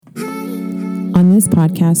On this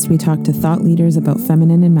podcast, we talk to thought leaders about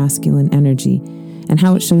feminine and masculine energy and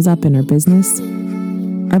how it shows up in our business,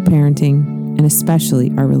 our parenting, and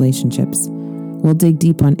especially our relationships. We'll dig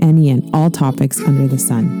deep on any and all topics under the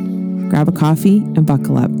sun. Grab a coffee and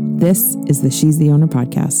buckle up. This is the She's the Owner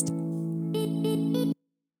podcast.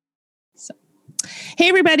 Hey,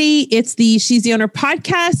 everybody. It's the She's the Owner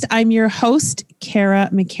podcast. I'm your host, Kara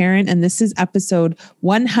McCarran, and this is episode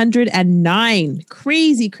 109.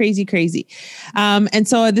 Crazy. And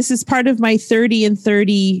so this is part of my 30 and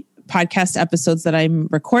 30 podcast episodes that I'm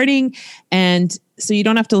recording. And so you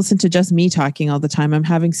don't have to listen to just me talking all the time. I'm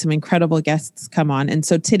having some incredible guests come on. And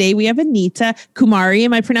so today we have Anita Kumari.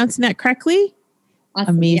 Am I pronouncing that correctly?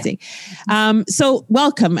 Awesome, amazing. Yeah. So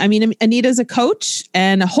welcome. I mean, Anita's a coach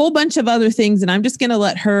and a whole bunch of other things. And I'm just going to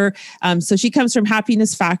let her, so she comes from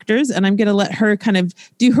Happiness Factors, and I'm going to let her kind of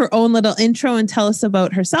do her own little intro and tell us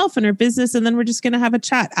about herself and her business. And then we're just going to have a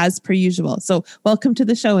chat as per usual. So welcome to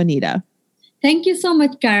the show, Anita. Thank you so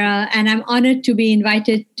much, Kara. And I'm honored to be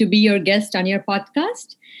invited to be your guest on your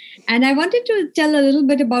podcast. And I wanted to tell a little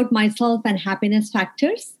bit about myself and Happiness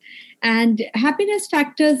Factors. And Happiness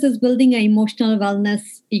Factors is building an emotional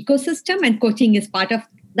wellness ecosystem, and coaching is part of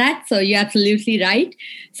that. So you're absolutely right.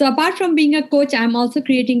 So apart from being a coach, I'm also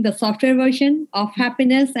creating the software version of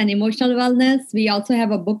happiness and emotional wellness. We also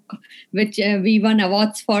have a book which we won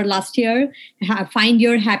awards for last year, Find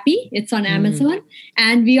Your Happy. It's on Amazon.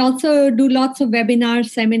 And we also do lots of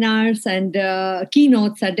webinars, seminars, and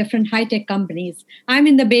keynotes at different high-tech companies. I'm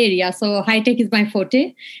in the Bay Area, so high-tech is my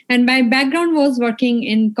forte. And my background was working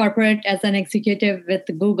in corporate as an executive with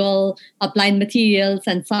Google, Applied Materials,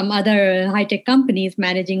 and some other high-tech companies,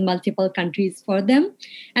 managing multiple countries for them.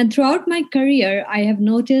 And throughout my career, I have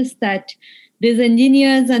noticed that these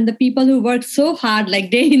engineers and the people who work so hard,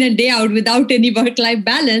 like day in and day out without any work-life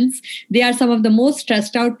balance, they are some of the most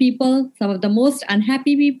stressed out people, some of the most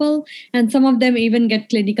unhappy people, and some of them even get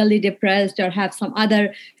clinically depressed or have some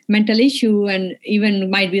other mental issue and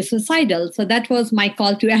even might be suicidal. So that was my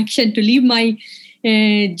call to action to leave my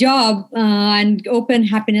job and open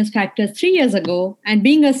Happiness Factors 3 years ago. And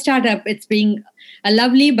being a startup, it's been a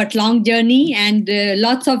lovely but long journey and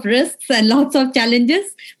lots of risks and lots of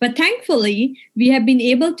challenges. But thankfully, we have been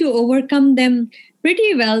able to overcome them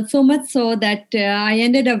pretty well, so much so that I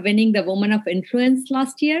ended up winning the Woman of Influence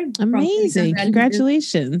last year. Amazing.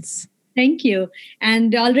 Congratulations. Thank you.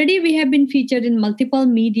 And already we have been featured in multiple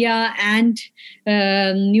media and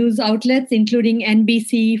news outlets, including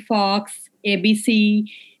NBC, Fox, ABC,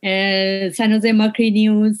 San Jose Mercury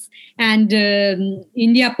News, and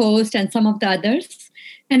India Post, and some of the others.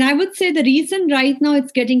 And I would say the reason right now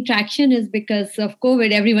it's getting traction is because of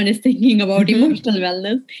COVID. Everyone is thinking about emotional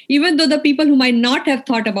wellness, even though the people who might not have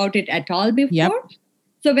thought about it at all before. Yep.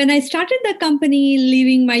 So when I started the company,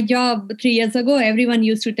 leaving my job 3 years ago, everyone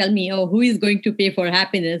used to tell me, oh, who is going to pay for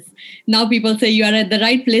happiness? Now people say you are at the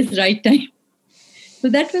right place, right time. So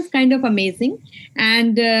that was kind of amazing.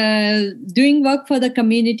 And doing work for the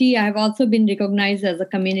community, I have also been recognized as a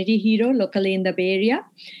community hero locally in the Bay Area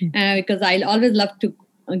because I always love to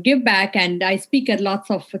give back. And I speak at lots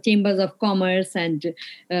of chambers of commerce and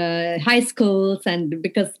high schools. And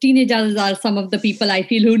because teenagers are some of the people I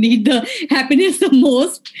feel who need the happiness the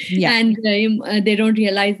most. Yeah. And they don't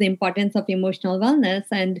realize the importance of emotional wellness.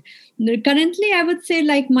 And currently, I would say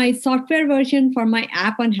like my software version for my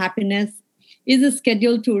app on happiness is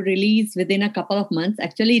scheduled to release within a couple of months.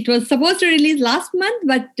 Actually, it was supposed to release last month,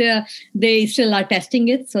 but they still are testing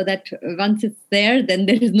it so that once it's there, then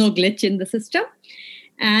there is no glitch in the system.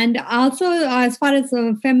 And also, as far as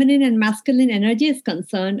feminine and masculine energy is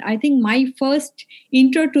concerned, I think my first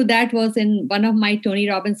intro to that was in one of my Tony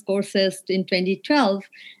Robbins courses in 2012.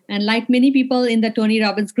 And like many people in the Tony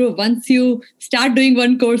Robbins group, once you start doing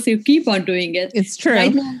one course, you keep on doing it. It's true.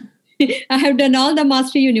 Right now, I have done all the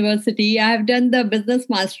Mastery University. I have done the Business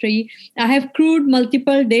Mastery. I have crewed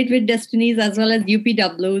multiple Date with Destinies as well as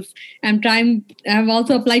UPWs. I have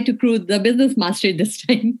also applied to crew the Business Mastery this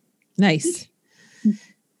time. Nice.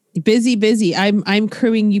 Busy. I'm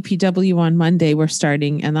crewing UPW on Monday. We're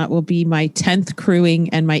starting, and that will be my 10th crewing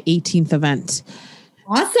and my 18th event.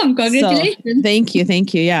 Awesome. Congratulations. So, thank you.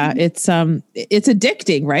 Yeah. It's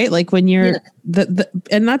addicting, right? Like when you're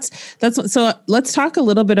and that's so let's talk a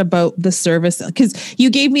little bit about the service, because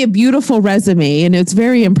you gave me a beautiful resume and it's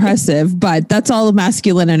very impressive, but that's all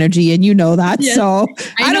masculine energy. And you know that. Yes. So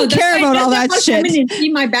I don't care about all that shit.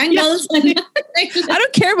 See my bangles. I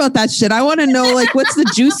don't care about that shit. I want to know like, what's the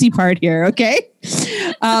juicy part here? Okay.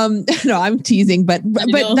 No, I'm teasing, but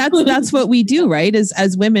that's what we do, right?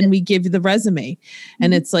 As women, we give the resume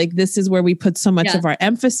and it's like, this is where we put so much of our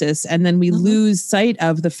emphasis, and then we lose sight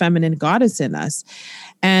of the feminine goddess in in us.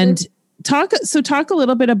 And talk a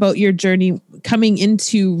little bit about your journey coming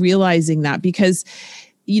into realizing that, because,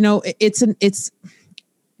 it's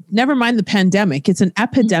never mind the pandemic. It's an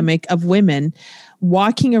epidemic of women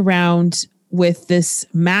walking around with this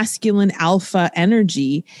masculine alpha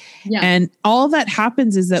energy. Yeah. And all that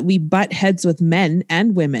happens is that we butt heads with men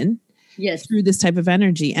and women. Yes. Through this type of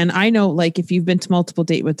energy. And I know, like, if you've been to multiple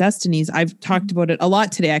Date with Destinies, I've talked about it a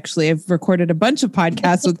lot today. Actually, I've recorded a bunch of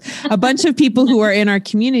podcasts with a bunch of people who are in our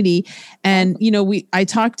community. And, I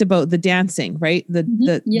talked about the dancing, right? The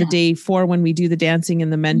day 4 when we do the dancing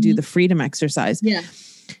and the men do the freedom exercise. Yeah.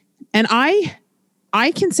 And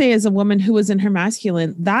I can say, as a woman who was in her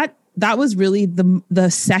masculine, that was really the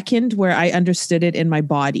second where I understood it in my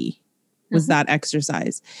body. Was that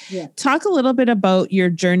exercise. Yeah. Talk a little bit about your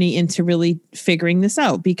journey into really figuring this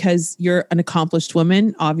out, because you're an accomplished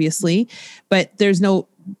woman, obviously, but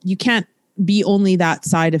you can't be only that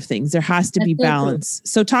side of things. There has to be balance.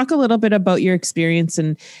 So talk a little bit about your experience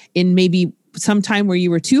in maybe some time where you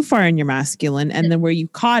were too far in your masculine, and then where you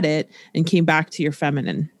caught it and came back to your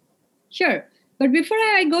feminine. Sure. But before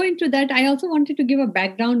I go into that, I also wanted to give a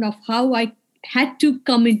background of how I had to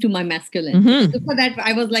come into my masculine. Mm-hmm. Before that,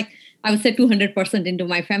 I would say 200% into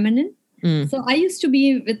my feminine. So I used to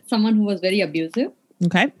be with someone who was very abusive.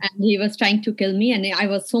 Okay. And he was trying to kill me. And I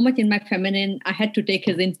was so much in my feminine, I had to take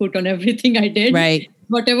his input on everything I did. Right.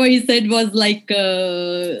 Whatever he said was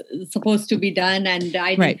supposed to be done. And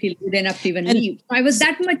I didn't feel good enough to even leave. I was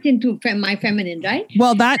that much into my feminine, right?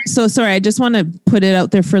 Well, sorry, I just want to put it out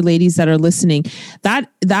there for ladies that are listening. That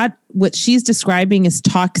what she's describing is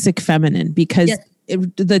toxic feminine, because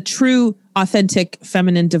the true authentic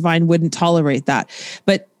feminine divine wouldn't tolerate that.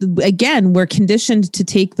 But again, we're conditioned to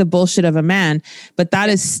take the bullshit of a man, but that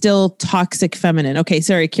is still toxic feminine. Okay,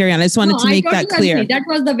 sorry, carry on. I just wanted to make that clear. Agree. That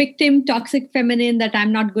was the victim toxic feminine, that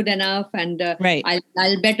I'm not good enough, and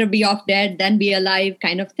I'll better be off dead than be alive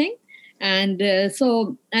kind of thing. And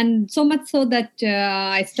so much so that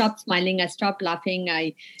I stopped smiling, I stopped laughing.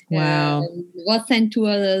 I was sent to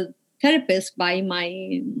a therapist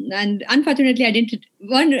and unfortunately I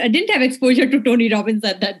didn't have exposure to Tony Robbins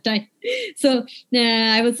at that time. So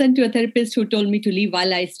I was sent to a therapist who told me to leave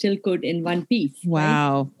while I still could in one piece.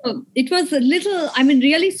 Wow. Right? So it was a little,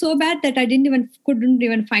 really so bad that I couldn't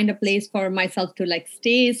even find a place for myself to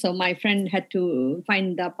stay. So my friend had to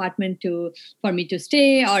find the apartment for me to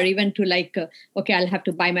stay, or even to okay, I'll have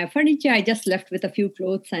to buy my furniture. I just left with a few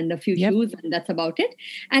clothes and a few shoes, and that's about it.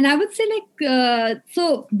 And I would say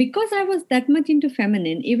so because I was that much into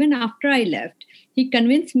feminine, even after I left, he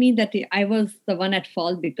convinced me that I was the one at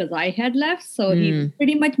fault because I had left. So he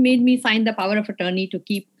pretty much made me sign the power of attorney to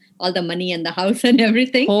keep all the money and the house and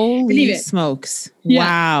everything. Holy smokes.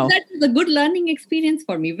 Wow. That was a good learning experience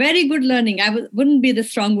for me. Very good learning. I wouldn't be the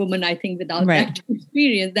strong woman, I think, without that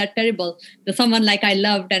experience, that terrible. Someone I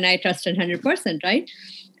loved and I trusted 100%, right?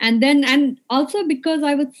 And also because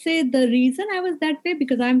I would say the reason I was that way,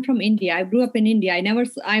 because I'm from India. I grew up in India.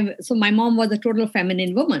 So my mom was a total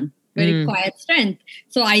feminine woman. Very quiet strength.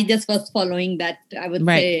 So I just was following that, I would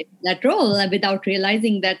say, that role without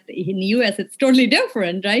realizing that in the US it's totally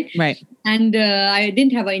different, right? Right. And I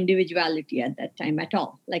didn't have an individuality at that time at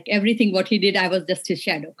all. Everything what he did, I was just his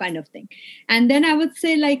shadow kind of thing. And then I would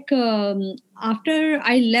say after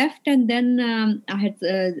I left, and then I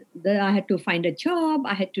had to find a job.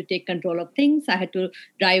 I had to take control of things. I had to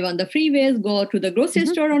drive on the freeways, go to the grocery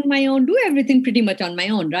store on my own, do everything pretty much on my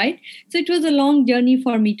own, right? So it was a long journey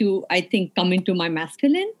for me to, I think, come into my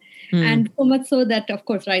masculine. And so much so that, of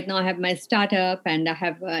course, right now I have my startup, and I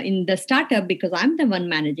have in the startup, because I'm the one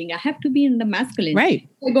managing, I have to be in the masculine. Right.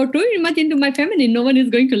 I go too much into my feminine. No one is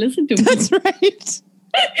going to listen to me. That's right.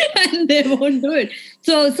 And they won't do it.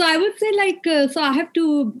 So I would say so I have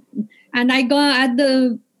to, and I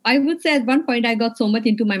would say at one point I got so much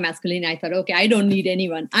into my masculine, I thought, okay, I don't need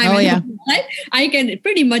anyone. I can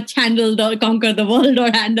pretty much conquer the world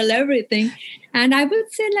or handle everything. And I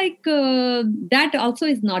would say that also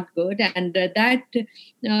is not good. And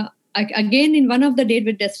again, in one of the Date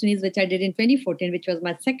with Destinies, which I did in 2014, which was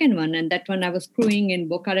my second one. And that one I was crewing in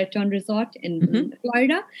Boca Raton Resort in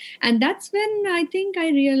Florida. And that's when I think I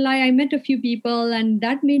realized, I met a few people, and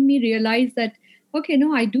that made me realize that, okay,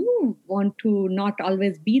 no, I do want to not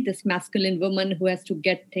always be this masculine woman who has to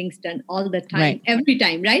get things done all the time, every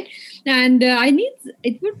time, right? And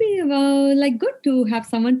it would be good to have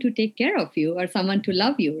someone to take care of you or someone to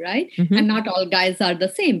love you, right? And not all guys are the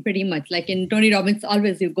same, pretty much. Like in Tony Robbins,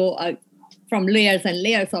 always you go from layers and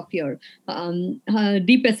layers of your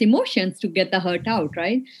deepest emotions to get the hurt out,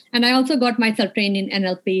 right? And I also got myself trained in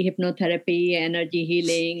NLP, hypnotherapy, energy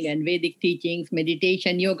healing, and Vedic teachings,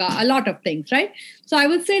 meditation, yoga, a lot of things, right? So I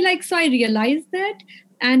would say, so I realized that.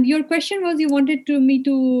 And your question was, you wanted me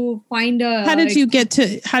to find a. How did you get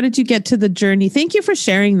to the journey? Thank you for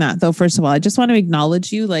sharing that, though. First of all, I just want to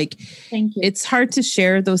acknowledge you. Thank you. It's hard to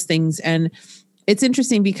share those things, and it's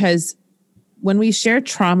interesting because when we share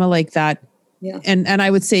trauma like that, and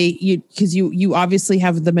I would say because you obviously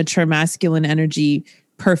have the mature masculine energy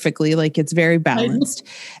perfectly, it's very balanced.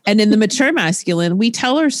 And in the mature masculine, we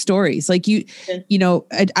tell our stories. I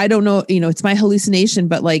don't know, it's my hallucination,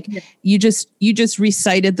 but you just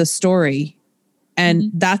recited the story.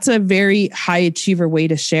 And that's a very high achiever way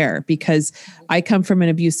to share, because I come from an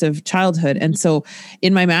abusive childhood. And so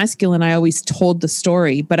in my masculine, I always told the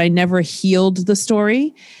story, but I never healed the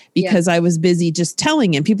story because I was busy just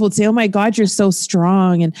telling it. People would say, "Oh my God, you're so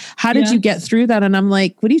strong. And how did you get through that?" And I'm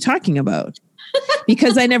like, "What are you talking about?"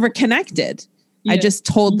 Because I never connected. I just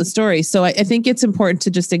told the story. So I think it's important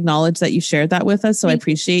to just acknowledge that you shared that with us. So I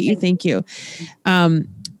appreciate you. Thank you.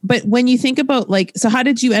 But when you think about so how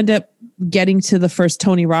did you end up getting to the first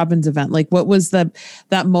Tony Robbins event? What was that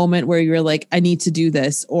moment where you were like, I need to do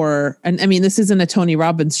this? And I mean, this isn't a Tony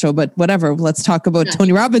Robbins show, but whatever, let's talk about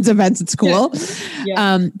Tony Robbins events. It's cool.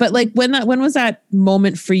 But when was that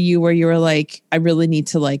moment for you where you were like, I really need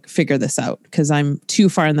to figure this out because I'm too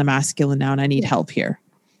far in the masculine now and I need help here?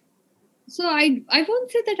 So I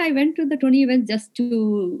won't say that I went to the Tony event just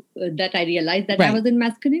to that I realized that I was in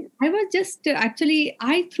masculine. I was just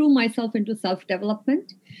I threw myself into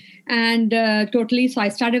self-development and totally. So I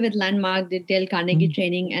started with Landmark, did Dale Carnegie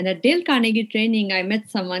training. And at Dale Carnegie training, I met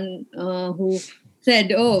someone who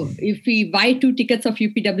said, "Oh, if we buy 2 tickets of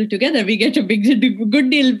UPW together, we get a good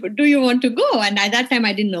deal. Do you want to go?" And at that time,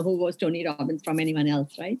 I didn't know who was Tony Robbins from anyone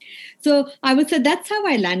else, right? So I would say that's how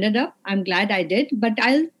I landed up. I'm glad I did. But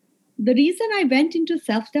the reason I went into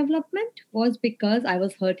self-development was because I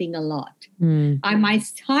was hurting a lot. My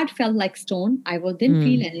heart felt like stone. I didn't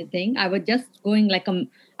feel anything. I was just going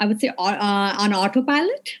I would say on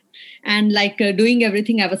autopilot and doing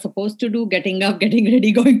everything I was supposed to do, getting up, getting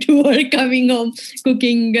ready, going to work, coming home,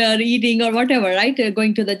 cooking, eating or whatever, right?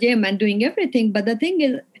 Going to the gym and doing everything. But the thing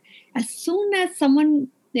is, as soon as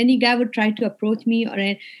any guy would try to approach me,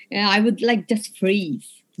 I would just freeze.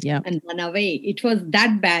 And run away. It was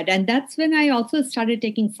that bad. And that's when I also started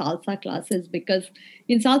taking salsa classes, because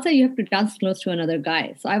in salsa, you have to dance close to another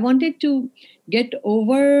guy. So I wanted to get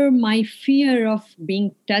over my fear of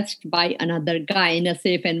being touched by another guy in a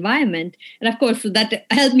safe environment. And of course, that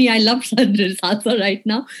helped me. I love salsa right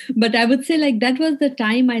now. But I would say that was the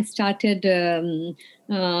time I started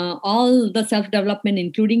all the self-development,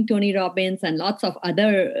 including Tony Robbins and lots of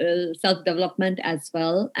other self-development as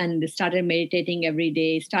well, and started meditating every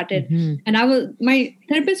day. And my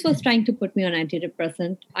therapist was trying to put me on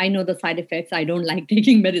antidepressant. I know the side effects. I don't like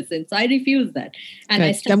taking medicine, so I refused that. And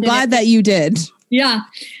I'm glad that you did. Yeah.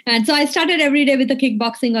 And so I started every day with a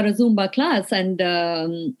kickboxing or a Zumba class and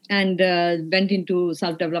went into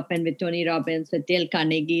self-development with Tony Robbins, with Dale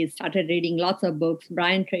Carnegie, started reading lots of books,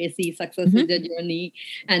 Brian Tracy, Success is a Journey.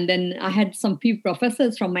 And then I had some few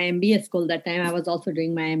professors from my MBA school that time. I was also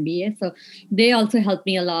doing my MBA. So they also helped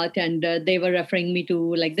me a lot. And they were referring me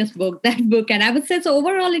to this book, that book. And I would say, so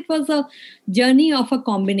overall, it was a journey of a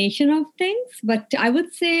combination of things. But I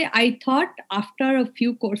would say I thought after a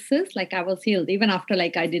few courses, I was healed. Even after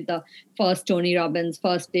I did the first Tony Robbins,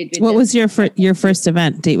 first Date with What was your first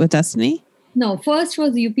event, Date with Destiny? No, first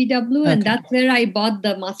was UPW, and that's where I bought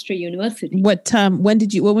the Mastery University. What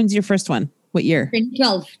was your first one? What year?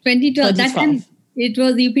 2012. That time it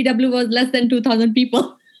was UPW was less than 2,000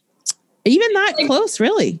 people. Even that close,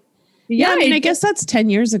 really? Yeah, I guess that's 10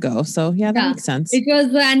 years ago. So that makes sense. It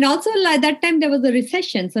was, and also that time there was a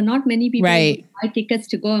recession. So not many people buy tickets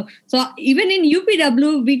to go. So even in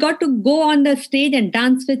UPW, we got to go on the stage and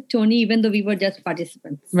dance with Tony, even though we were just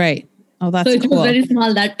participants. Right. Oh, that's cool. So it was very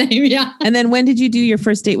small that time. Yeah. And then when did you do your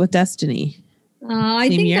first Date with Destiny? I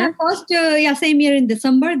think year? First, same year in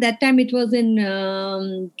December. That time it was in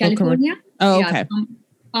California. Oh, okay.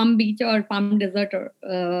 Palm Beach or Palm Desert or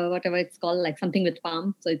whatever it's called, something with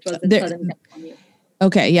palm. So it was in Southern California.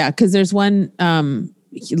 Okay, yeah, because there's one,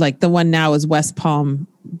 the one now is West Palm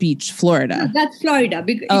Beach, Florida. No, that's Florida.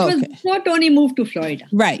 Because it was before Tony moved to Florida.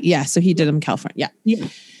 Right, yeah, so he did them in California, yeah.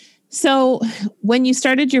 So when you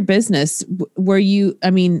started your business, what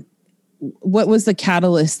was the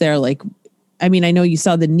catalyst there? I know you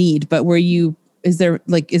saw the need, but it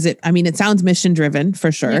sounds mission driven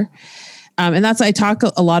for sure. And that's, I talk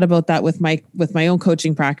a lot about that with my own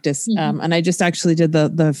coaching practice. And I just actually did the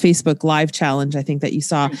Facebook Live challenge, I think that you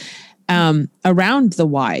saw, around the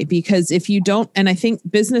why, because if you don't, and I think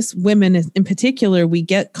business women in particular, we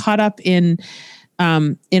get caught up in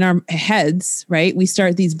our heads, right? We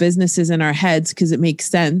start these businesses in our heads because it makes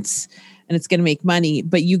sense and it's going to make money,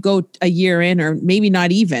 but you go a year in, or maybe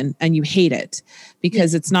not even, and you hate it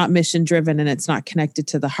because it's not mission driven and it's not connected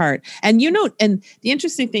to the heart. And, and the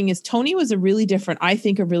interesting thing is Tony was a really different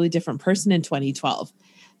person in 2012.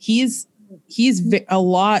 He's a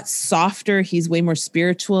lot softer. He's way more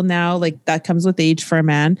spiritual now. Like that comes with age for a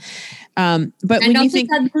man. But when you think,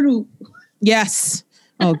 Sadhguru. Yes.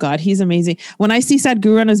 Oh God, he's amazing. When I see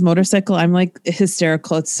Sadhguru on his motorcycle, I'm like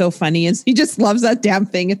hysterical. It's so funny. And he just loves that damn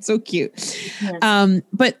thing. It's so cute. Yes.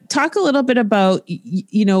 But talk a little bit about,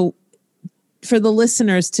 for the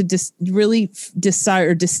listeners to really decide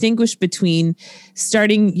or distinguish between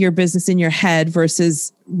starting your business in your head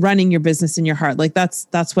versus running your business in your heart. Like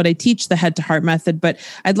that's what I teach, the head to heart method. But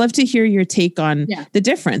I'd love to hear your take on the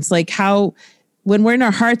difference. Like how, when we're in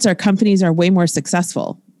our hearts, our companies are way more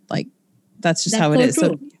successful. Like that's how it is.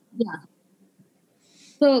 True.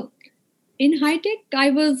 So in high tech,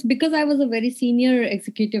 because I was a very senior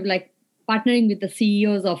executive, like partnering with the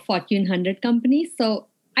CEOs of Fortune 100 companies. So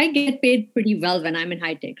I get paid pretty well when I'm in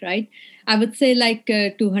high tech, right? I would say like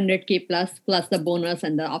 200K plus the bonus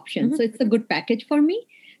and the options. So it's a good package for me.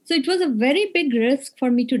 So it was a very big risk for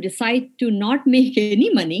me to decide to not make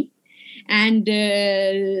any money and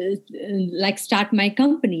like start my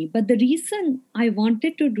company. But the reason I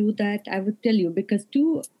wanted to do that, I would tell you, because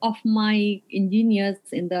two of my engineers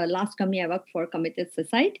in the last company I worked for committed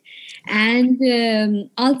suicide. And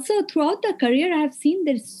also throughout the career, I have seen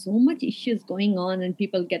there's so much issues going on and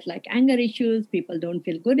people get like anger issues. People don't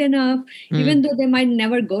feel good enough, even though they might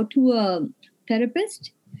never go to a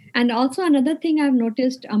therapist. And also another thing I've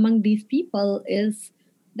noticed among these people is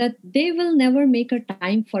that they will never make a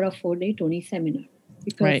time for a 4-day Tony seminar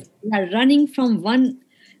because they are running from one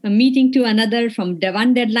meeting to another, from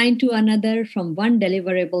one deadline to another, from one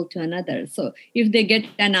deliverable to another. So if they get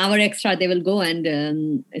an hour extra, they will go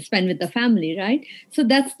and spend with the family, right? So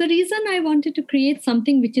that's the reason I wanted to create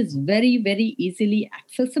something which is very, very easily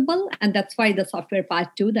accessible. And that's why the software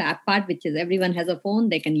part too, the app part, which is everyone has a phone,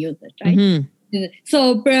 they can use it, right?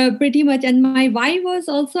 So pretty much. And my why was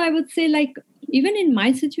also, I would say, like, even in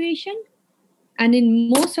my situation and in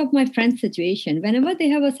most of my friends' situation, whenever they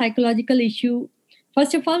have a psychological issue,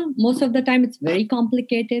 first of all, most of the time it's very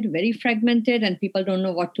complicated, very fragmented, and people don't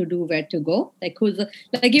know what to do, where to go. Like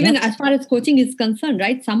even as far as coaching is concerned,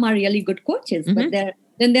 right? Some are really good coaches, but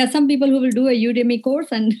then there are some people who will do a Udemy course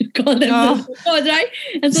and call themselves a coach, right?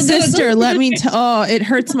 And so sister, let me it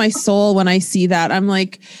hurts my soul when I see that. I'm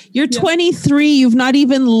like, you're 23, you've not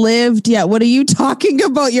even lived yet. What are you talking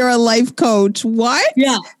about? You're a life coach. What?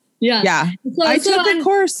 Yeah. So, I took a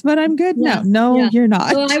course, but I'm good now. No, you're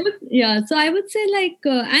not. So I would say like,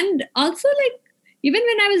 and also like, even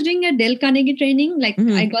when I was doing a Dale Carnegie training, like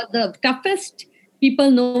I got the toughest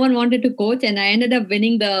people, no one wanted to coach. And I ended up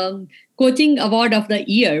winning the coaching award of the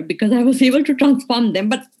year because I was able to transform them.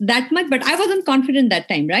 But I wasn't confident that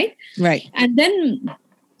time, right? Right. And then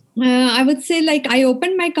I would say like I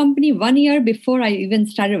opened my company 1 year before I even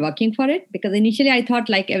started working for it, because initially I thought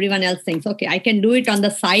like everyone else thinks, okay, I can do it on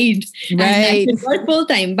the side and I can work full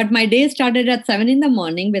time. But my day started at 7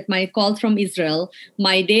 a.m. with my calls from Israel.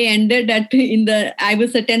 My day ended I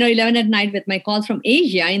was at 10 or 11 at night with my calls from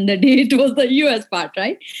Asia. In the day, it was the US part,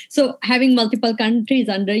 right? So having multiple countries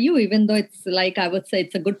under you, even though it's like, I would say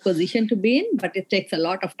it's a good position to be in, but it takes a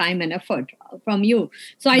lot of time and effort from you.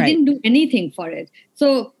 So I didn't do anything for it.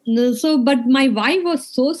 But my why was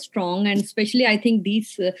so strong, and especially I think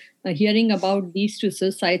hearing about these two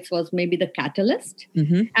suicides was maybe the catalyst.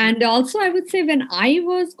 And also I would say when I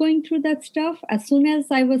was going through that stuff, as soon as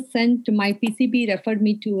I was sent, my PCP referred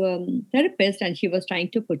me to a therapist, and she was trying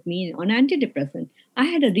to put me on antidepressant. I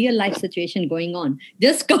had a real life situation going on.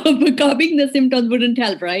 Just curbing the symptoms wouldn't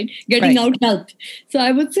help, right? Getting out helped. So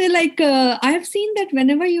I would say like, I have seen that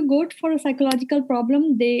whenever you go for a psychological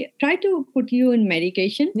problem, they try to put you in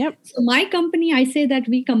medication. So my company, I say that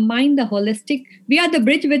we combine we are the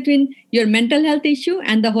bridge between your mental health issue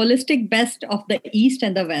and the holistic best of the East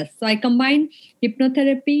and the West. So I combine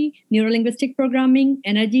hypnotherapy, neurolinguistic programming,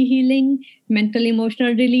 energy healing, mental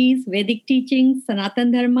emotional release, Vedic teachings,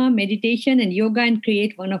 Sanatan Dharma, meditation, and yoga, and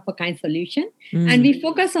create one-of-a-kind solution. And we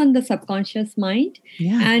focus on the subconscious mind.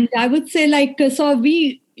 And I would say like, so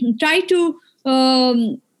we try to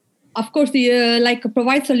of course, like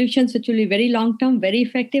provide solutions which will be very long term, very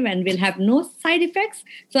effective, and will have no side effects.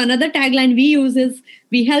 So another tagline we use is,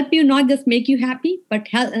 we help you not just make you happy, but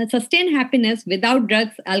sustain happiness without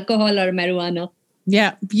drugs, alcohol, or marijuana.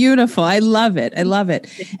 Yeah, beautiful. I love it. I love it.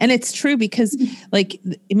 And it's true because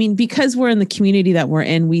because we're in the community that we're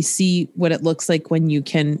in, we see what it looks like when you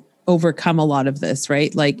can overcome a lot of this,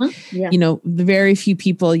 right? Like, very few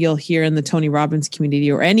people you'll hear in the Tony Robbins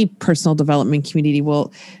community or any personal development community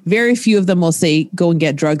very few of them will say, go and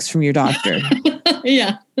get drugs from your doctor.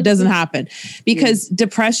 Yeah. It doesn't happen because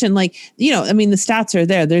depression, the stats are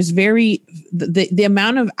there. There's the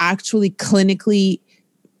amount of actually clinically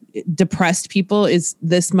depressed people is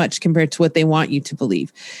this much compared to what they want you to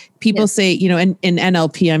believe. People say, in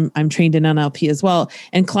NLP, I'm trained in NLP as well.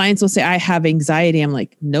 And clients will say, I have anxiety. I'm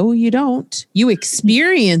like, no, you don't. You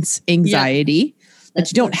experience anxiety,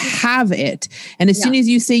 but you don't have it. And as soon as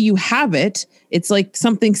you say you have it, it's like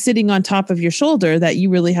something sitting on top of your shoulder that you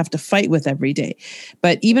really have to fight with every day.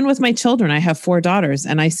 But even with my children, I have 4 daughters,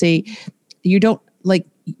 and I say, you don't,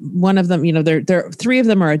 one of them, they're 3 of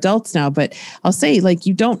them are adults now, but I'll say,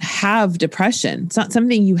 you don't have depression. It's not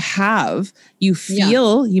something you have. You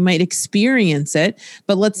feel, you might experience it,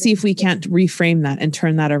 but let's see if we can't reframe that and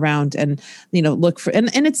turn that around and, look for,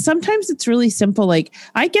 and sometimes it's really simple.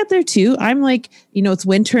 I get there too. I'm it's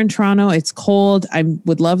winter in Toronto. It's cold. I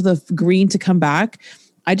would love the green to come back.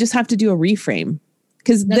 I just have to do a reframe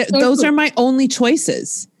because those are my only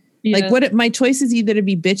choices. Yeah. My choice is either to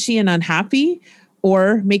be bitchy and unhappy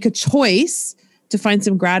or make a choice to find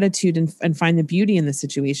some gratitude and find the beauty in the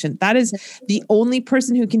situation. That is the only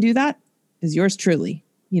person who can do that is yours truly.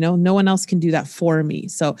 No one else can do that for me.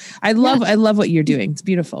 So I love what you're doing. It's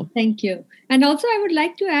beautiful. Thank you. And also I would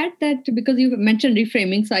like to add that because you mentioned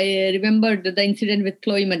reframing. So I remembered the incident with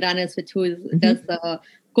Chloe Madanes, does the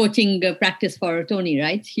coaching practice for Tony,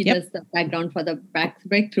 right? She does the background for the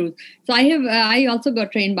breakthroughs. So I also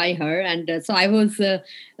got trained by her, and so I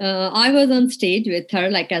was on stage with her,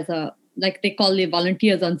 like they call the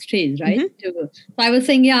volunteers on stage, right? So I was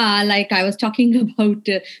saying, I was talking about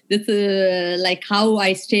this, how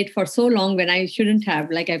I stayed for so long when I shouldn't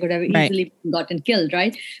have, I could have easily gotten killed,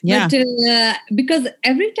 right? Yeah. But because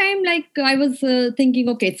every time, I was thinking,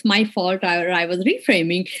 okay, it's my fault, or I was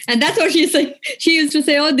reframing, and that's what she said. She used to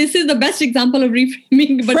say, oh, this is the best example of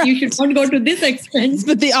reframing, but you should not go to this extent.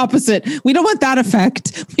 But the opposite. We don't want that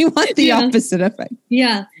effect. We want the opposite effect.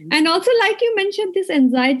 Yeah. And also, like you mentioned, this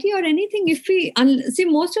anxiety or anything, if we see,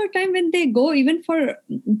 most of the time when they go even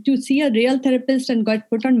to see a real therapist and got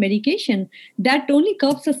put on medication, that only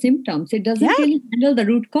curbs the symptoms. It doesn't really handle the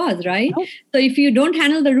root cause, right? No. So if you don't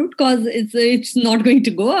handle the root cause, it's not going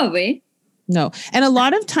to go away. No. And a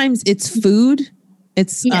lot of times it's food.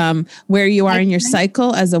 It's where you are in your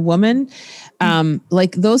cycle as a woman.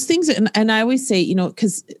 Those things. And I always say,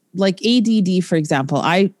 because ADD, for example,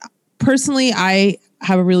 I personally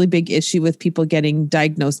have a really big issue with people getting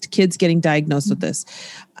diagnosed, kids getting diagnosed with this.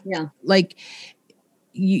 Yeah.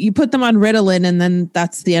 You put them on Ritalin and then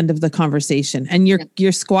that's the end of the conversation. And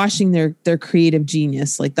you're squashing their creative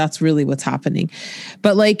genius. That's really what's happening.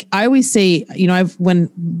 But I always say,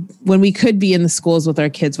 when we could be in the schools with our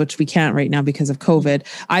kids, which we can't right now because of COVID,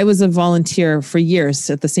 I was a volunteer for years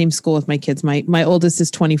at the same school with my kids. My oldest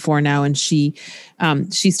is 24 now, and she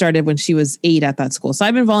started when she was 8 at that school. So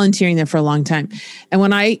I've been volunteering there for a long time. And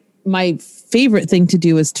my favorite thing to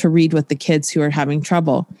do is to read with the kids who are having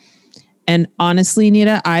trouble. And honestly,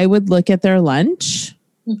 Anita, I would look at their lunch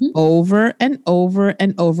over and over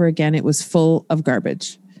and over again. It was full of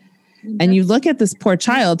garbage. And you look at this poor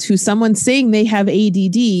child who someone's saying they have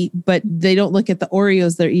ADD, but they don't look at the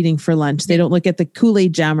Oreos they're eating for lunch. They don't look at the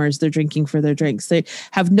Kool-Aid jammers they're drinking for their drinks. They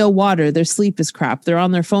have no water. Their sleep is crap. They're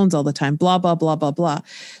on their phones all the time, blah, blah, blah, blah, blah.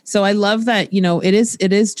 So I love that,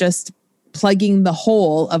 it is just plugging the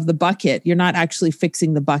hole of the bucket. You're not actually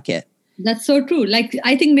fixing the bucket. That's so true.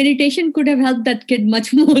 I think meditation could have helped that kid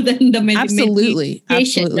much more than the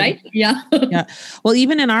meditation, right? Yeah. Yeah. Well,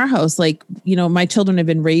 even in our house, my children have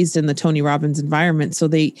been raised in the Tony Robbins environment. So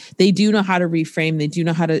they do know how to reframe. They do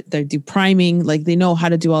know how to do priming. They know how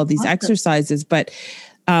to do all these exercises. But,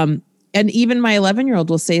 and even my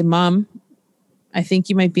 11-year-old will say, Mom, I think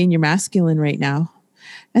you might be in your masculine right now.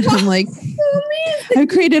 And I'm like, I've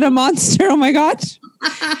created a monster. Oh my gosh.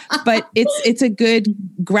 But it's a good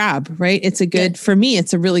grab, right? It's a good, for me,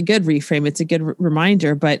 it's a really good reframe. It's a good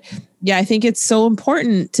reminder. But yeah, I think it's so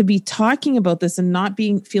important to be talking about this and not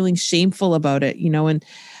feeling shameful about it,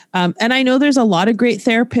 and I know there's a lot of great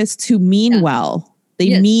therapists who mean well.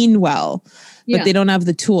 They mean well, but they don't have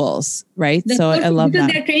the tools, right? That's so I love because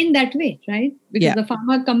that. They're trained that way, right? Because the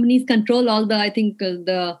pharma companies control all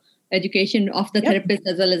the education of the therapists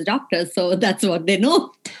as well as doctors. So that's what they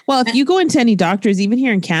know. Well, if you go into any doctors, even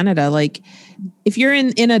here in Canada, like if you're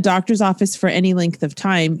in a doctor's office for any length of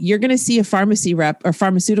time, you're going to see a pharmacy rep or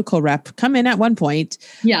pharmaceutical rep come in at one point,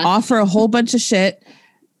 offer a whole bunch of shit,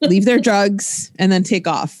 leave their drugs, and then take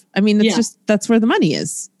off. I mean, it's just, that's where the money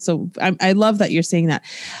is. So I love that you're saying that.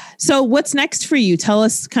 So what's next for you? Tell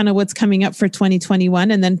us kind of what's coming up for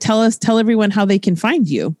 2021, and then tell everyone how they can find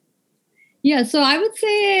you. Yeah, so I would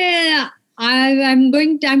say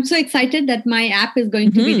I'm so excited that my app is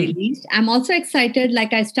going to be released. I'm also excited,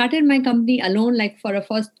 like I started my company alone, like for the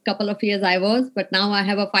first couple of years but now I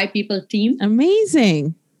have a 5-people team.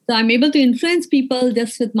 Amazing. So I'm able to influence people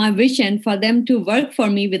just with my vision for them to work for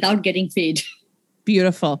me without getting paid.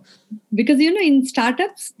 Beautiful. Because, in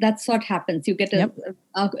startups, that's what happens. You get a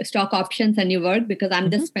stock options and you work, because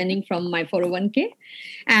I'm just spending from my 401k.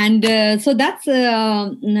 And so that's, so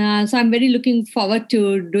I'm very looking forward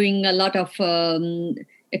to doing a lot of,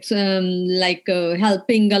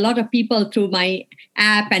 helping a lot of people through my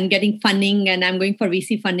app and getting funding. And I'm going for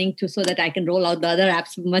VC funding too, so that I can roll out the other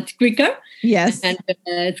apps much quicker. Yes. And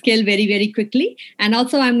scale very, very quickly. And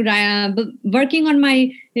also I'm working on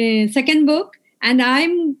my second book. And I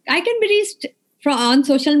can be reached on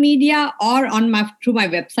social media or through my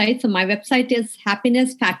website. So my website is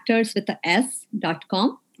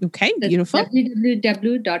happinessfactors.com. Okay, beautiful.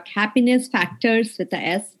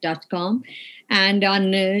 www.happinessfactors.com. And on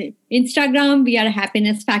Instagram, we are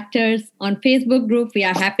Happiness Factors. On Facebook group, we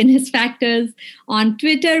are Happiness Factors. On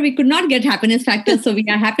Twitter, we could not get Happiness Factors, so we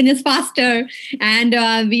are Happiness Faster. And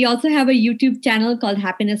we also have a YouTube channel called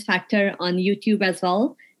Happiness Factor on YouTube as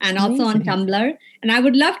well. And also on Tumblr. And I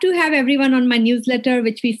would love to have everyone on my newsletter,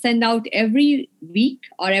 which we send out every week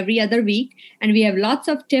or every other week. And we have lots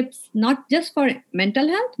of tips, not just for mental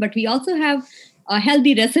health, but we also have a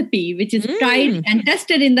healthy recipe, which is tried and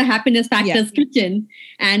tested in the Happiness Factors kitchen.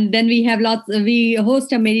 And then we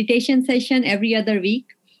host a meditation session every other week.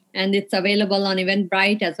 And it's available on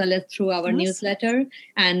Eventbrite as well as through our newsletter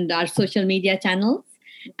and our social media channels.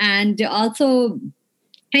 And also,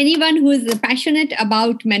 anyone who is passionate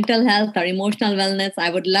about mental health or emotional wellness, I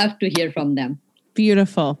would love to hear from them.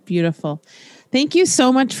 Beautiful, beautiful. Thank you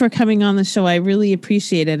so much for coming on the show. I really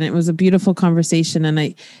appreciate it. And it was a beautiful conversation. And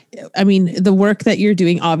I mean, the work that you're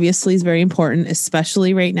doing obviously is very important,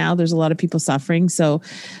 especially right now. There's a lot of people suffering. So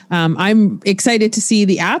I'm excited to see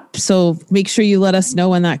the app. So make sure you let us know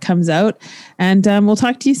when that comes out. And we'll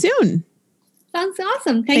talk to you soon. Sounds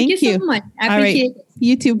awesome. Thank you so much. I appreciate it.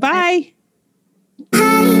 You too. Bye.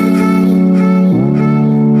 Bye.